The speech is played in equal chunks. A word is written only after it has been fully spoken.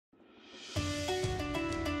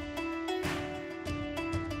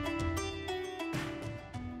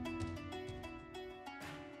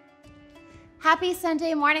Happy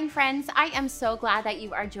Sunday morning, friends. I am so glad that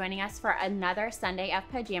you are joining us for another Sunday of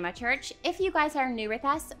Pajama Church. If you guys are new with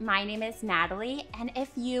us, my name is Natalie, and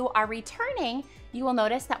if you are returning, you will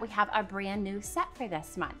notice that we have a brand new set for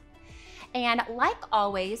this month. And like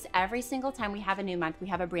always, every single time we have a new month, we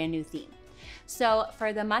have a brand new theme. So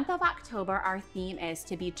for the month of October, our theme is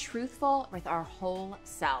to be truthful with our whole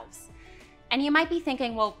selves. And you might be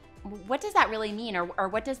thinking, well, what does that really mean, or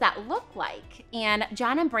what does that look like? And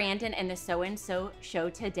John and Brandon in the So-and-So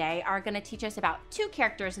show today are going to teach us about two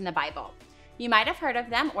characters in the Bible. You might have heard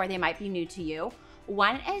of them, or they might be new to you.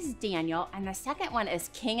 One is Daniel, and the second one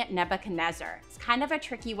is King Nebuchadnezzar. It's kind of a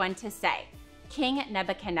tricky one to say, King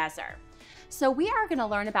Nebuchadnezzar. So we are going to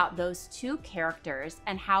learn about those two characters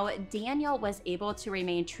and how Daniel was able to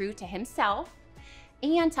remain true to himself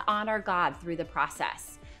and to honor God through the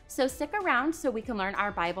process. So stick around so we can learn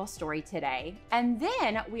our Bible story today. And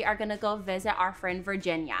then we are gonna go visit our friend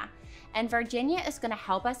Virginia. And Virginia is gonna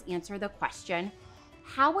help us answer the question,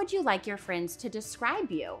 how would you like your friends to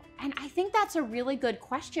describe you? And I think that's a really good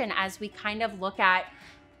question as we kind of look at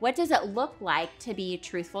what does it look like to be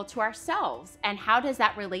truthful to ourselves? And how does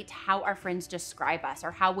that relate to how our friends describe us,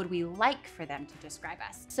 or how would we like for them to describe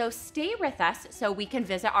us? So stay with us so we can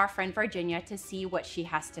visit our friend Virginia to see what she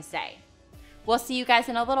has to say. We'll see you guys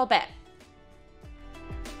in a little bit.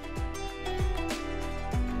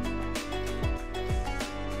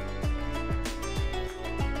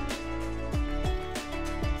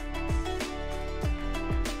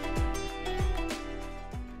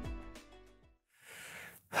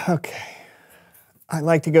 Okay. I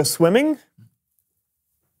like to go swimming.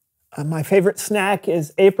 My favorite snack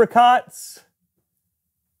is apricots.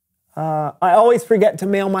 I always forget to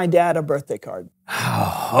mail my dad a birthday card.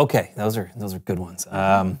 Oh, okay, those are good ones.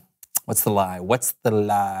 What's the lie? What's the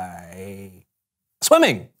lie?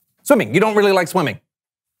 Swimming. You don't really like swimming.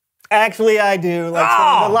 Actually, I do. The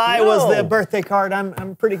lie was the birthday card.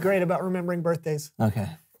 I'm pretty great about remembering birthdays. Okay.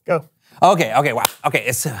 Go. Okay. Wow.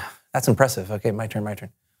 Okay, that's impressive. Okay, my turn.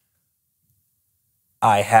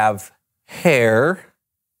 I have hair.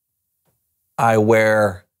 I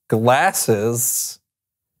wear glasses.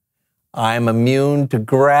 I'm immune to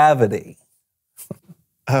gravity.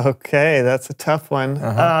 Okay, that's a tough one.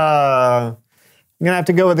 I'm gonna have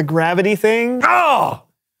to go with the gravity thing. Oh!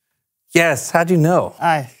 Yes, how'd you know?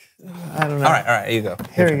 I don't know. All right, you go.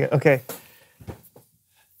 Here we go, okay.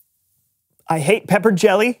 I hate pepper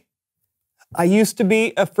jelly. I used to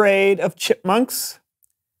be afraid of chipmunks.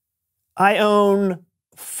 I own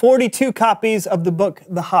 42 copies of the book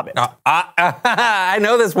The Hobbit. I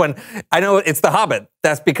know this one. I know it's The Hobbit.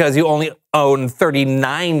 That's because you only own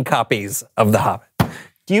 39 copies of The Hobbit.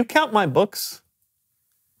 Do you count my books?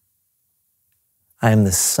 I am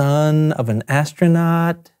the son of an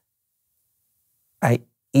astronaut. I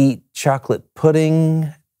eat chocolate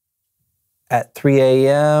pudding at 3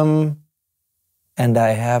 a.m. and I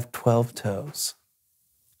have 12 toes.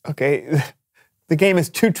 Okay. The game is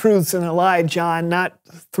 2 truths and a lie, John, not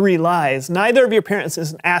 3 lies. Neither of your parents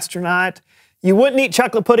is an astronaut. You wouldn't eat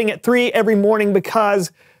chocolate pudding at 3 every morning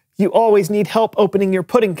because you always need help opening your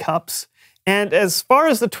pudding cups. And as far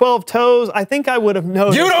as the 12 toes, I think I would have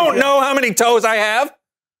known. You don't know how many toes I have?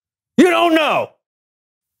 You don't know.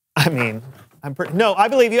 I mean, no, I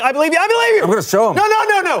believe you. I'm going to show him.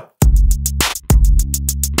 No.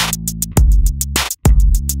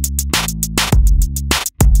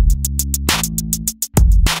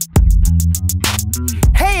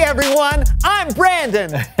 Hey everyone, I'm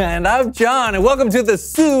Brandon. And I'm John, and welcome to the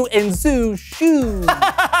Sue and Sue Shoe.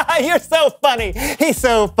 You're so funny. He's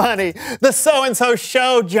so funny. The So-and-So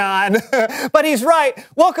Show, John. But he's right.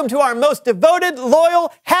 Welcome to our most devoted,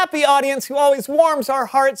 loyal, happy audience who always warms our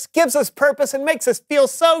hearts, gives us purpose, and makes us feel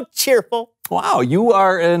so cheerful. Wow, you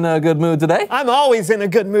are in a good mood today? I'm always in a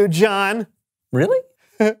good mood, John. Really?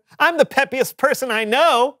 I'm the peppiest person I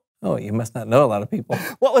know. Oh, you must not know a lot of people.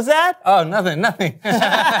 What was that? Oh, nothing.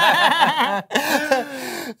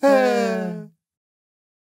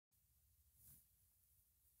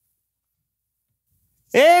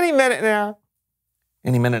 Any minute now.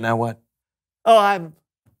 Any minute now what? Oh,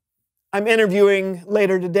 I'm interviewing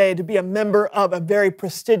later today to be a member of a very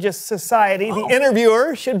prestigious society. The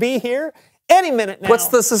interviewer should be here any minute now. What's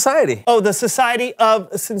the society? Oh, the Society of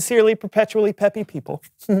Sincerely Perpetually Peppy People.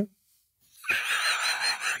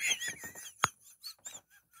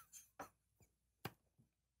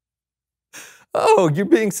 Oh, you're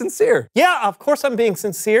being sincere. Yeah, of course I'm being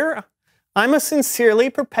sincere. I'm a sincerely,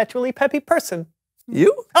 perpetually peppy person.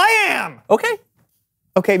 You? I am! Okay.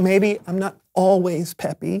 Okay, maybe I'm not always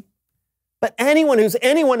peppy, But anyone who's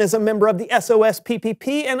anyone is a member of the SOS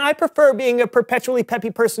PPP, and I prefer being a perpetually peppy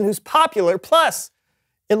person who's popular. Plus,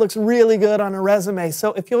 it looks really good on a resume.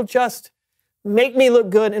 So if you'll just make me look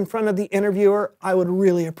good in front of the interviewer, I would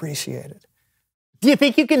really appreciate it. Do you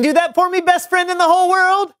think you can do that for me, best friend in the whole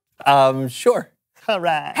world? Sure. All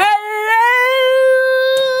right. Hello,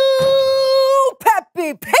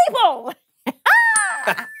 peppy people!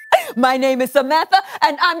 My name is Samantha,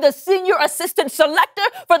 and I'm the Senior Assistant Selector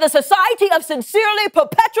for the Society of Sincerely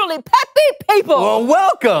Perpetually Peppy People. Well,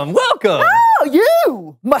 welcome. Oh,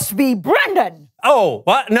 you must be Brandon. Oh,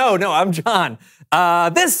 what? No, I'm John.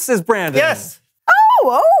 This is Brandon. Yes.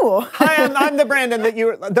 Oh. Hi, I'm the Brandon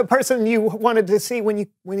the person you wanted to see when you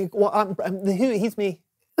he's me.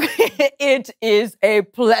 It is a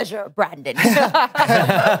pleasure, Brandon. Sit.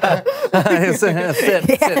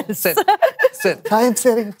 I am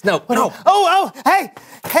sitting. No. Oh,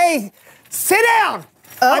 hey, sit down.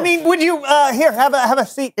 Oh. I mean, would you here have a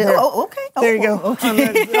seat? Here. Oh, okay. There you go.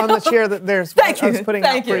 Okay. On the chair that there's. Thank I was you. putting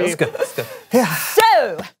Thank out for you. you. Let's go. Yeah.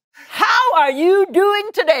 So, how are you doing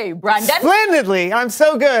today, Brandon? Splendidly. I'm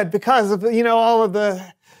so good because of all of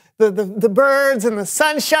the birds and the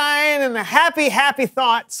sunshine and the happy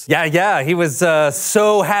thoughts. Yeah. He was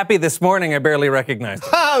so happy this morning. I barely recognized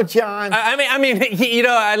him. Oh, John. I mean,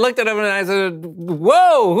 I looked at him and I said,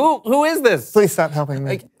 "Whoa, who is this?" Please stop helping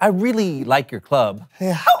me. I really like your club.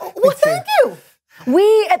 Yeah. Oh, well, thank you.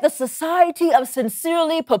 We at the Society of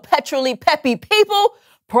Sincerely Perpetually Peppy People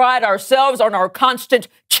pride ourselves on our constant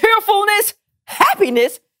cheerfulness,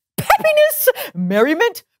 happiness, peppiness,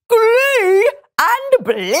 merriment, glee, and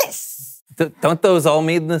bliss. Don't those all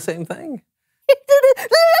mean the same thing?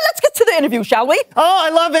 Let's get to the interview, shall we? Oh, I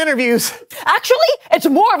love interviews. Actually, it's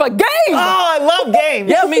more of a game. Oh, I love games.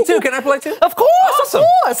 Yeah, me too. Can I play too? Of course, Awesome. of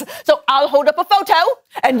course. So I'll hold up a photo,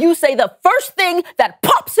 and you say the first thing that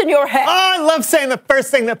pops in your head. Oh, I love saying the first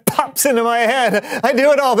thing that pops into my head. I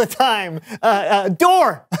do it all the time.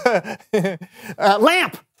 Door.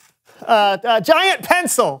 Lamp. Giant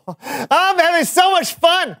pencil. I'm having so much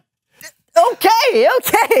fun. Okay.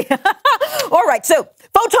 All right, so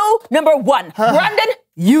photo number 1. Brandon,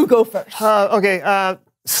 you go first. Okay,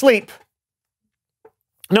 sleep.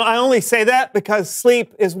 No, I only say that because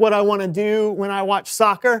sleep is what I want to do when I watch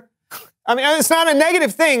soccer. I mean, it's not a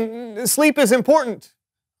negative thing. Sleep is important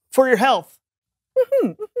for your health.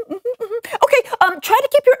 Okay, try to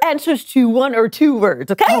keep your answers to 1 or 2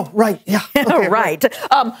 words, okay? Oh, right, yeah. Okay, All right.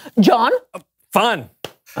 John? Fun.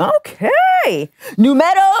 Okay.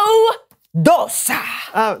 Numero 2.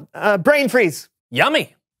 Brain freeze.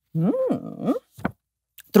 Yummy.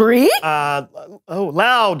 3.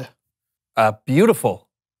 Loud. Beautiful.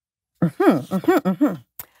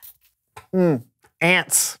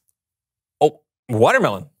 Ants. Oh,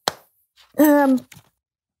 watermelon.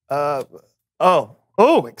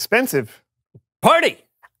 Expensive. Party.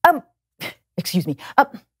 Excuse me.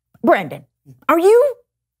 Brandon, are you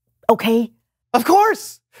okay? Of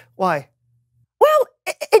course. Why? Well,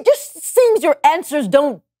 it just seems your answers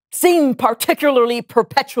don't seem particularly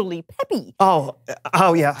perpetually peppy. Oh,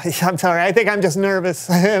 yeah. I'm sorry. I think I'm just nervous.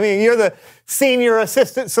 I mean, you're the senior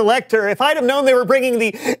assistant selector. If I'd have known they were bringing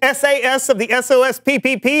the SAS of the SOS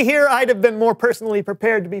PPP here, I'd have been more personally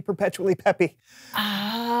prepared to be perpetually peppy.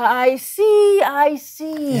 I see.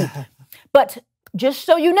 Yeah. But just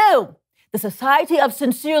so you know, the Society of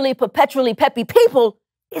Sincerely Perpetually Peppy People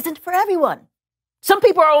isn't for everyone. Some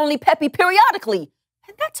people are only peppy periodically,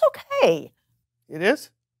 and that's okay. It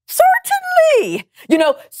is? Certainly.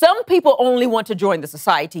 Some people only want to join the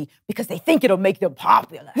society because they think it'll make them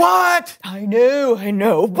popular. What? I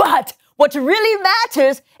know. But what really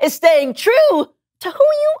matters is staying true to who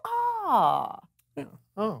you are.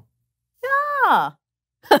 Oh. Yeah.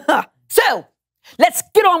 So, let's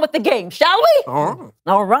get on with the game, shall we? Oh.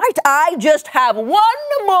 All right, I just have 1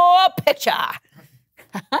 more picture.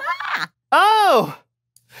 Oh!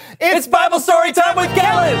 It's Bible story time with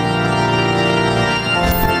Kellen.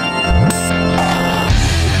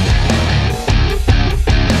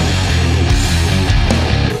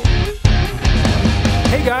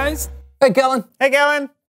 Hey guys, Hey, Kellen. Hey,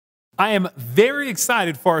 Galen. I am very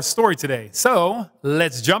excited for our story today. So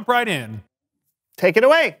let's jump right in. Take it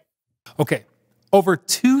away. Okay, over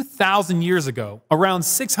 2,000 years ago, around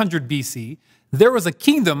 600 BC, there was a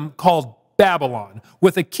kingdom called Babylon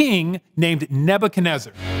with a king named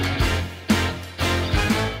Nebuchadnezzar.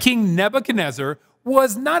 King Nebuchadnezzar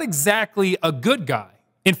was not exactly a good guy.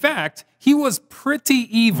 In fact, he was pretty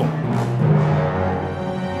evil.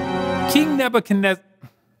 King Nebuchadnezzar,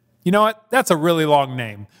 you know what? That's a really long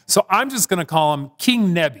name. So I'm just going to call him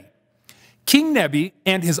King Nebi. King Nebi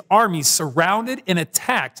and his army surrounded and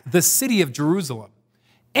attacked the city of Jerusalem,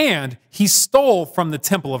 and he stole from the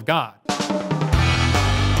temple of God.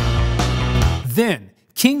 Then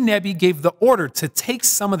King Nebi gave the order to take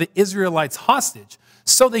some of the Israelites hostage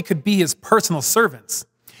so they could be his personal servants.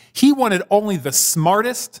 He wanted only the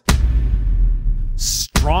smartest,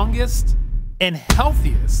 strongest, and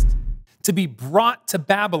healthiest to be brought to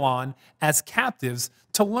Babylon as captives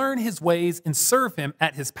to learn his ways and serve him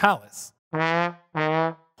at his palace.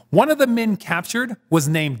 One of the men captured was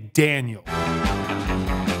named Daniel.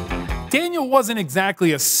 Daniel wasn't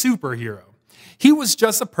exactly a superhero. He was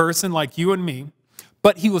just a person like you and me,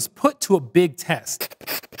 but he was put to a big test.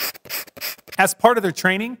 As part of their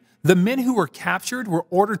training, the men who were captured were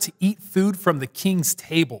ordered to eat food from the king's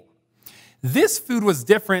table. This food was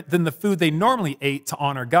different than the food they normally ate to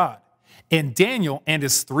honor God. And Daniel and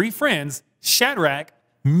his 3 friends, Shadrach,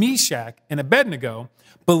 Meshach, and Abednego,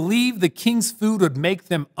 believed the king's food would make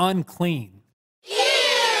them unclean.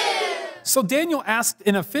 So Daniel asked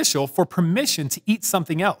an official for permission to eat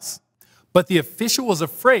something else. But the official was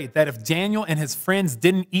afraid that if Daniel and his friends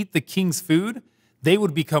didn't eat the king's food, they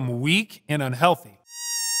would become weak and unhealthy.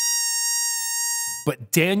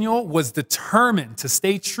 But Daniel was determined to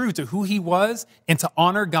stay true to who he was and to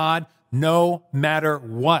honor God no matter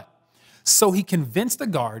what. So he convinced the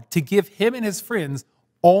guard to give him and his friends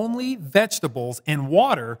only vegetables and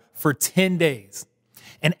water for 10 days.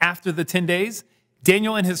 And after the 10 days,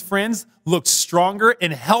 Daniel and his friends looked stronger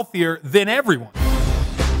and healthier than everyone.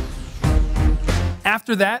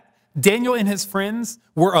 After that, Daniel and his friends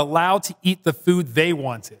were allowed to eat the food they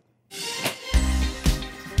wanted.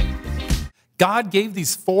 God gave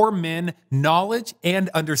these 4 men knowledge and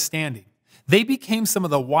understanding. They became some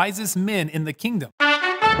of the wisest men in the kingdom.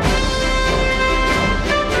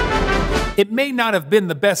 It may not have been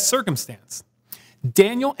the best circumstance.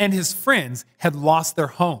 Daniel and his friends had lost their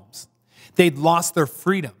homes. They'd lost their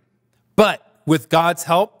freedom. But with God's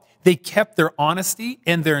help, they kept their honesty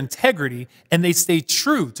and their integrity, and they stayed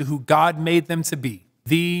true to who God made them to be.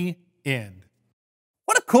 The end.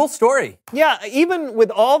 What a cool story. Yeah, even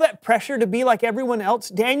with all that pressure to be like everyone else,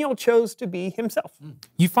 Daniel chose to be himself.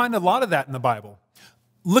 You find a lot of that in the Bible.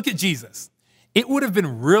 Look at Jesus. It would have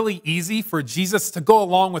been really easy for Jesus to go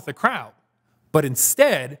along with the crowd, but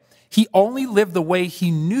instead, he only lived the way he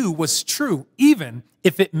knew was true, even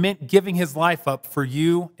if it meant giving his life up for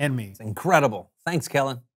you and me. It's incredible. Thanks,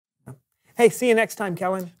 Kellen. Hey, see you next time,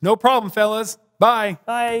 Kellen. No problem, fellas. Bye.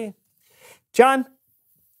 Bye. John,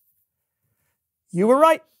 you were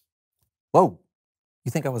right. Whoa.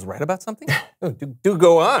 You think I was right about something? do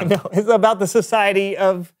go on. No, it's about the Society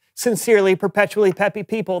of Sincerely, Perpetually Peppy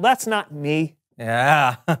People. That's not me.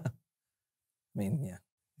 Yeah. I mean, yeah.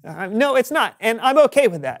 No, it's not. And I'm okay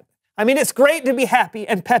with that. I mean, it's great to be happy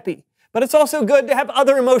and peppy, but it's also good to have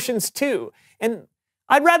other emotions too. And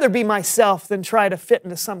I'd rather be myself than try to fit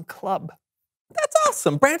into some club. That's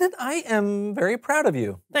awesome. Brandon, I am very proud of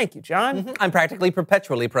you. Thank you, John. I'm practically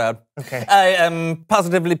perpetually proud. Okay. I am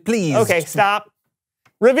positively pleased. Okay, stop.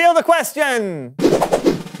 Reveal the question.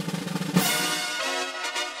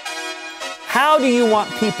 How do you want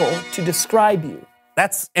people to describe you?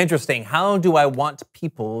 That's interesting. How do I want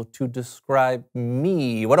people to describe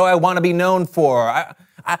me? What do I want to be known for?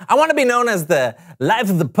 I want to be known as the life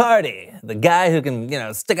of the party, the guy who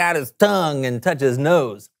can, stick out his tongue and touch his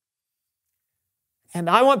nose. And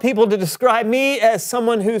I want people to describe me as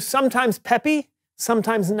someone who's sometimes peppy,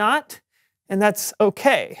 sometimes not, and that's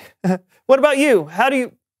okay. What about you? How do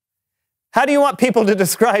you want people to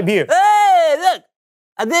describe you? Hey, look!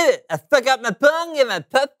 I did it. I stuck out my tongue and I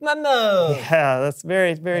touched my nose. Yeah, that's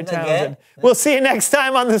very, very talented. We'll see you next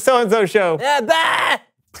time on the So-and-So Show. Yeah, bye!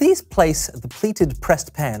 Please place the pleated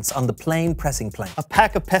pressed pants on the plain pressing plank. A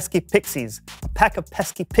pack of pesky pixies. A pack of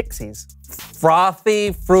pesky pixies.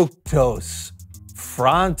 Frothy fructose.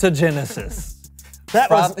 Frontogenesis.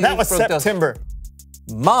 That was fructose. September.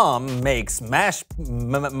 Mom makes mashed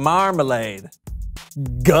marmalade.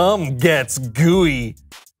 Gum gets gooey.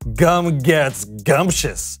 Gum gets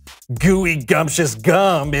gumptious. Gooey, gumptious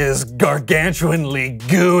gum is gargantuanly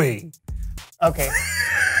gooey. Okay.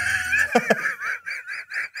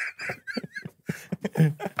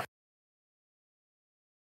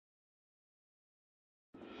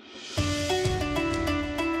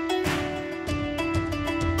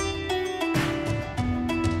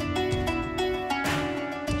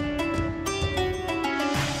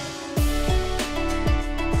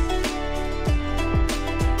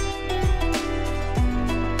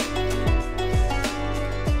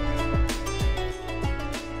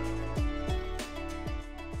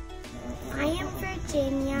 I am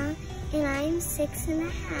Virginia, and I am 6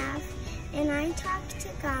 1/2, And I talk to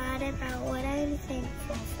God about what I'm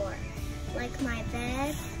thankful for, like my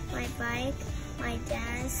bed, my bike, my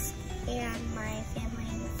desk, and my family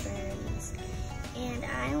and friends. And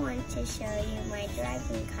I want to show you my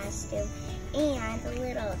dragon costume and the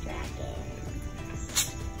little dragon.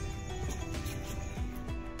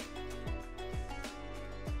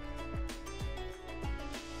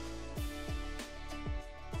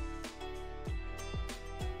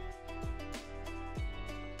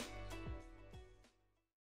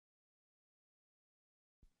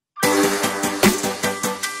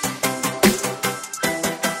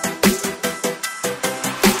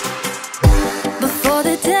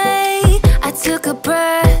 Took a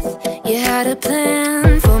breath, you had a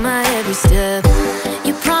plan for my every step.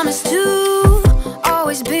 You promised to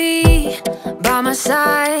always be by my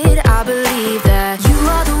side. I believe that you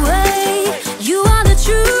are the way, you are the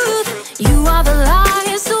truth, you are the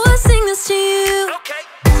light. So I sing this to you.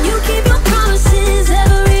 You keep your promises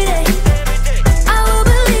every day. I will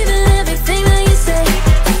believe in everything that you say.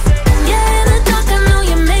 Yeah, in the dark I know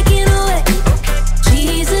you're making a way.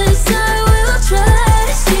 Jesus, I will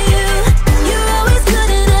trust you.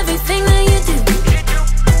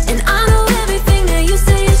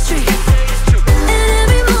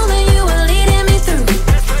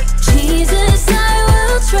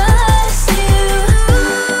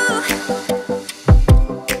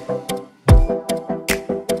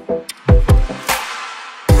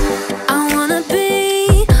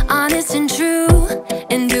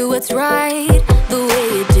 Right the way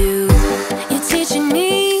you do. You're teaching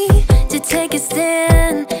me to take a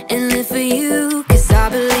stand and live for you. Cause I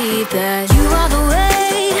believe that you are the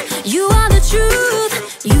way, you are the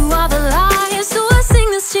truth, you are the light. So I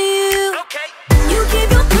sing this to you. You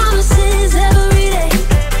keep your promises every day.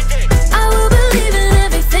 I will believe in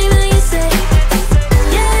everything that you say.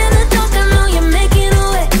 Yeah, in the dark I know you're making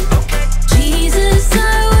a way. Jesus,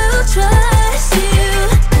 I will trust you.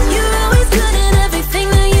 You're always good in everything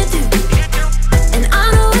that you do. And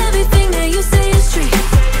I know everything that you say is true.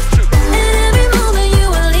 And every moment you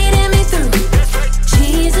are leading me through.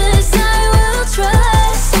 Jesus, I will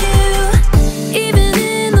trust you. Even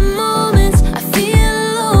in the moments I feel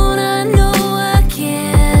alone, I know I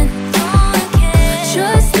can.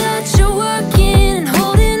 Trust that you're working and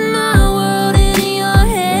holding my world in your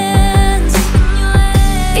hands.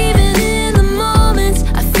 Even in the moments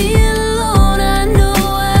I feel alone, I know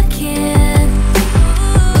I can.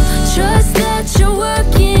 Trust that you're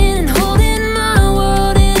working and holding my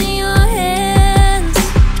world in your hands.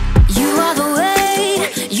 You are the way,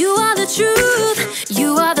 you are the truth,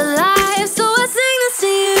 you are the life. So I sing this to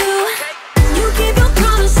you. You keep your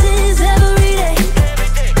promises every day.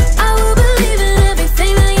 I will believe in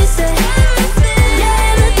everything that you say.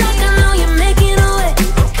 Yeah, in the dark I know you're making a way.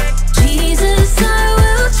 Jesus, I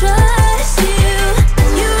will trust you.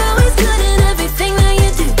 You're always good in everything that you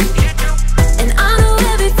do. And I know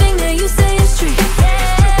everything that you say is true.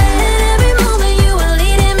 And every moment you are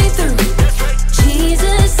leading me through.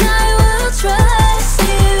 Jesus, I will trust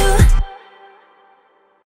you.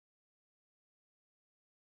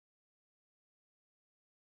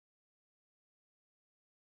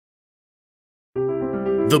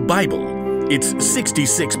 The Bible. It's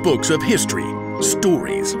 66 books of history,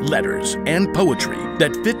 stories, letters, and poetry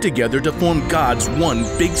that fit together to form God's one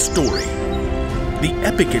big story. The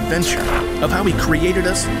epic adventure of how He created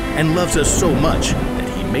us and loves us so much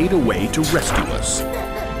that He made a way to rescue us.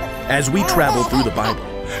 As we travel through the Bible,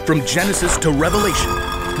 from Genesis to Revelation,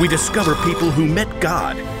 we discover people who met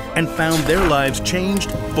God and found their lives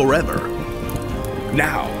changed forever.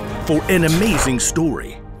 Now, for an amazing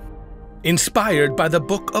story. Inspired by the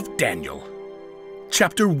book of Daniel.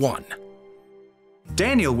 Chapter 1.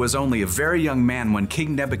 Daniel was only a very young man when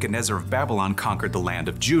King Nebuchadnezzar of Babylon conquered the land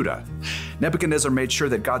of Judah. Nebuchadnezzar made sure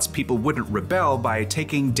that God's people wouldn't rebel by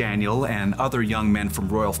taking Daniel and other young men from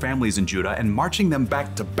royal families in Judah and marching them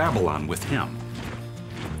back to Babylon with him.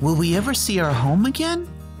 Will we ever see our home again?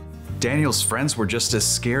 Daniel's friends were just as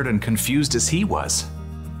scared and confused as he was.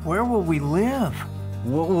 Where will we live?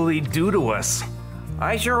 What will he do to us?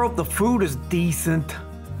 I sure hope the food is decent.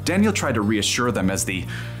 Daniel tried to reassure them as the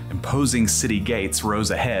imposing city gates rose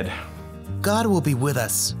ahead. God will be with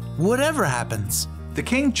us, whatever happens. The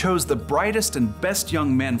king chose the brightest and best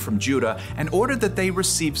young men from Judah and ordered that they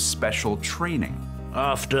receive special training.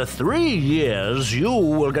 After 3 years, you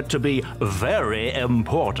will get to be very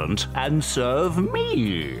important and serve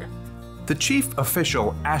me. The chief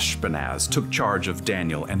official Ashpenaz took charge of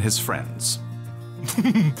Daniel and his friends.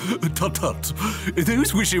 Tut-tut.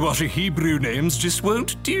 Those wishy-washy Hebrew names just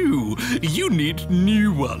won't do. You need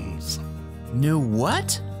new ones. New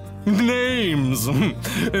what? Names.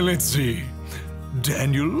 Let's see.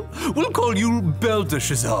 Daniel, we'll call you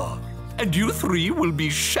Belteshazzar. And you three will be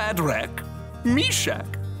Shadrach, Meshach,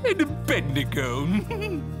 and Abednego.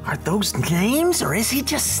 Are those names, or is he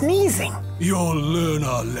just sneezing? You'll learn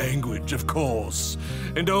our language, of course.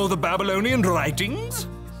 And all the Babylonian writings?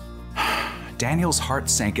 Daniel's heart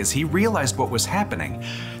sank as he realized what was happening.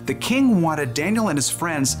 The king wanted Daniel and his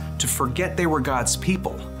friends to forget they were God's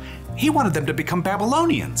people. He wanted them to become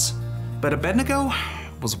Babylonians. But Abednego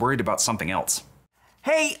was worried about something else.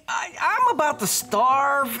 Hey, I'm about to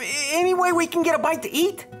starve. Any way we can get a bite to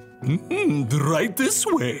eat? Right this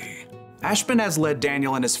way. Ashpenaz led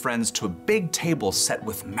Daniel and his friends to a big table set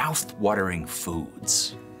with mouth-watering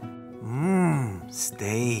foods.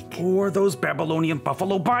 Steak. Or those Babylonian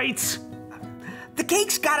buffalo bites. The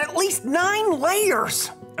cake's got at least 9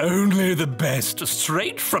 layers. Only the best,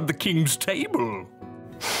 straight from the king's table.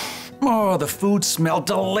 Oh, the food smelled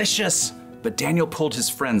delicious. But Daniel pulled his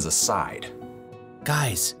friends aside.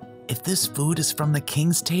 Guys, if this food is from the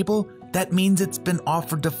king's table, that means it's been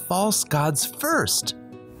offered to false gods first.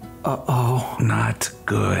 Uh-oh, not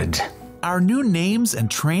good. Our new names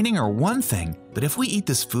and training are one thing, but if we eat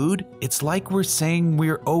this food, it's like we're saying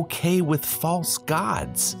we're okay with false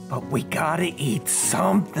gods. But we gotta eat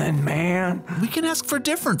something, man. We can ask for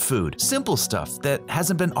different food, simple stuff that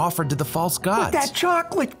hasn't been offered to the false gods. But that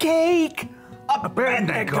chocolate cake!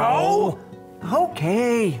 Abednego!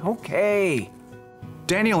 Okay.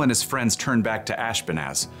 Daniel and his friends turned back to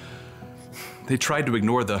Ashpenaz. They tried to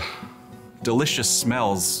ignore the delicious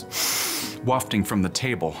smells wafting from the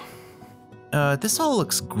table. This all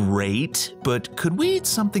looks great, but could we eat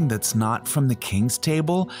something that's not from the king's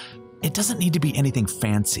table? It doesn't need to be anything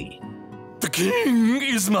fancy. The king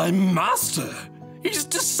is my master. He's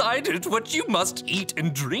decided what you must eat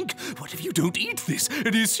and drink. What if you don't eat this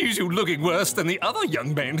and he sees you looking worse than the other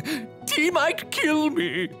young men? He might kill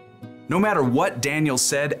me. No matter what Daniel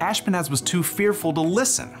said, Ashpenaz was too fearful to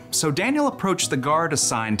listen. So Daniel approached the guard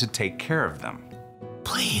assigned to take care of them.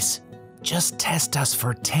 Please, just test us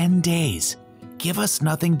for 10 days. Give us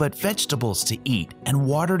nothing but vegetables to eat and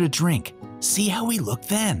water to drink. See how we look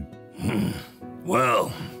then.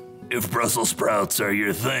 Well, if Brussels sprouts are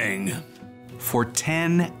your thing. For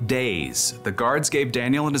 10 days, the guards gave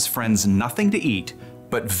Daniel and his friends nothing to eat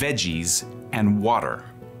but veggies and water.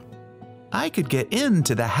 I could get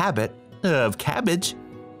into the habit of cabbage.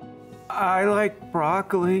 I like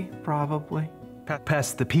broccoli, probably.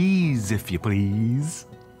 Pass the peas, if you please.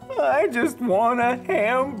 I just want a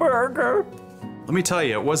hamburger. Let me tell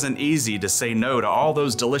you, it wasn't easy to say no to all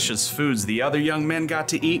those delicious foods the other young men got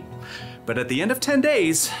to eat. But at the end of 10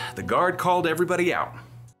 days, the guard called everybody out.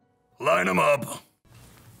 Line them up.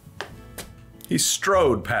 He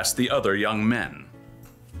strode past the other young men.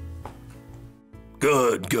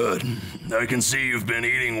 Good. I can see you've been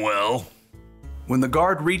eating well. When the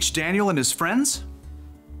guard reached Daniel and his friends,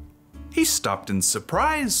 he stopped in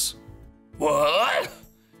surprise. What?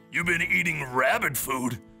 You've been eating rabbit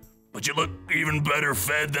food, but you look even better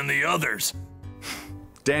fed than the others.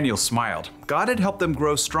 Daniel smiled. God had helped them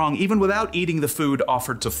grow strong even without eating the food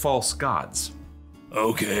offered to false gods.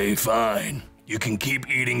 Okay, fine. You can keep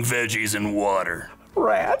eating veggies and water.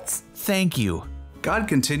 Rats? Thank you. God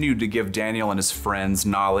continued to give Daniel and his friends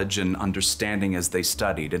knowledge and understanding as they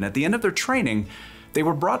studied, and at the end of their training, they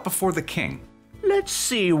were brought before the king. Let's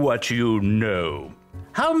see what you know.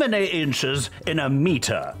 How many inches in a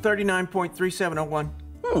meter? 39.3701.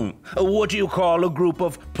 What do you call a group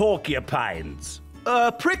of porcupines?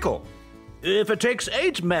 A prickle. If it takes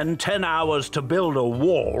 8 men 10 hours to build a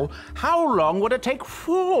wall, how long would it take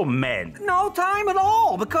 4 men? No time at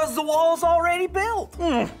all, because the wall's already built.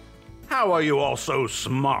 How are you all so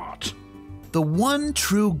smart? The one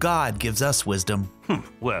true God gives us wisdom.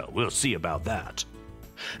 Well, we'll see about that.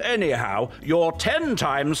 Anyhow, you're 10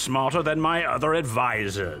 times smarter than my other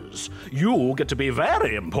advisors. You get to be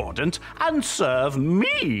very important and serve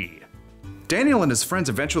me. Daniel and his friends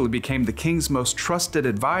eventually became the king's most trusted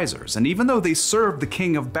advisors, and even though they served the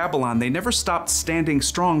king of Babylon, they never stopped standing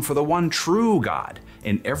strong for the one true God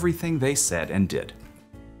in everything they said and did.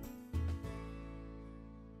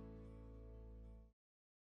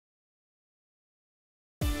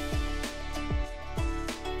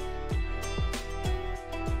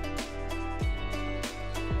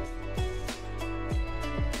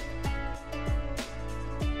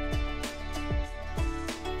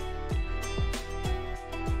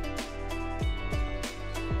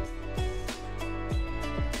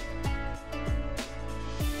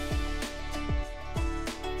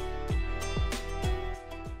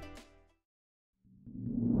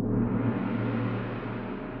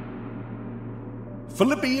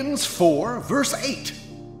 Philippians 4, verse 8.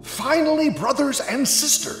 Finally, brothers and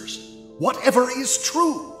sisters, whatever is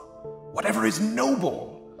true, whatever is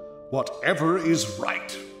noble, whatever is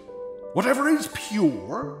right, whatever is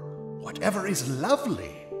pure, whatever is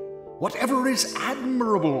lovely, whatever is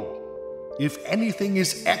admirable, if anything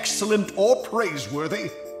is excellent or praiseworthy,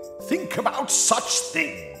 think about such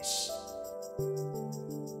things.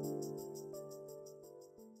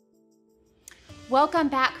 Welcome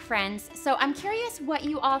back, friends. So I'm curious what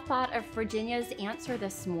you all thought of Virginia's answer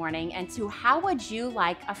this morning and to how would you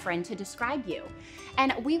like a friend to describe you?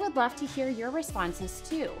 And we would love to hear your responses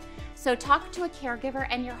too. So talk to a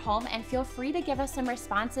caregiver in your home and feel free to give us some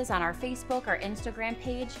responses on our Facebook or Instagram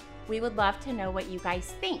page. We would love to know what you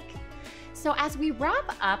guys think. So as we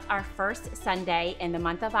wrap up our first Sunday in the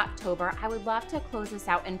month of October, I would love to close us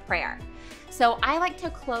out in prayer. So I like to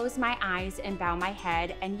close my eyes and bow my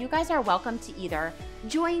head, and you guys are welcome to either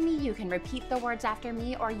join me, you can repeat the words after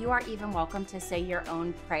me, or you are even welcome to say your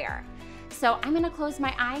own prayer. So I'm gonna close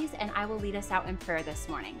my eyes and I will lead us out in prayer this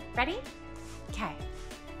morning. Ready? Okay.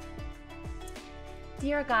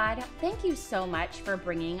 Dear God, thank you so much for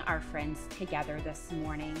bringing our friends together this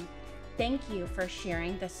morning. Thank you for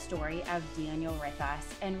sharing the story of Daniel with us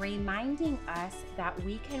and reminding us that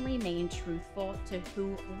we can remain truthful to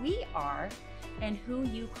who we are and who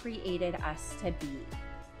you created us to be.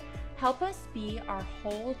 Help us be our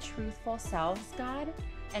whole truthful selves, God,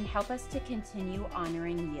 and help us to continue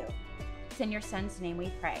honoring you. It's in your Son's name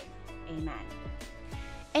we pray. Amen.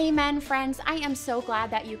 Amen, friends. I am so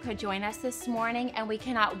glad that you could join us this morning, and we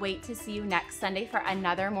cannot wait to see you next Sunday for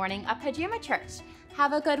another morning of Pajama Church.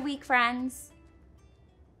 Have a good week, friends.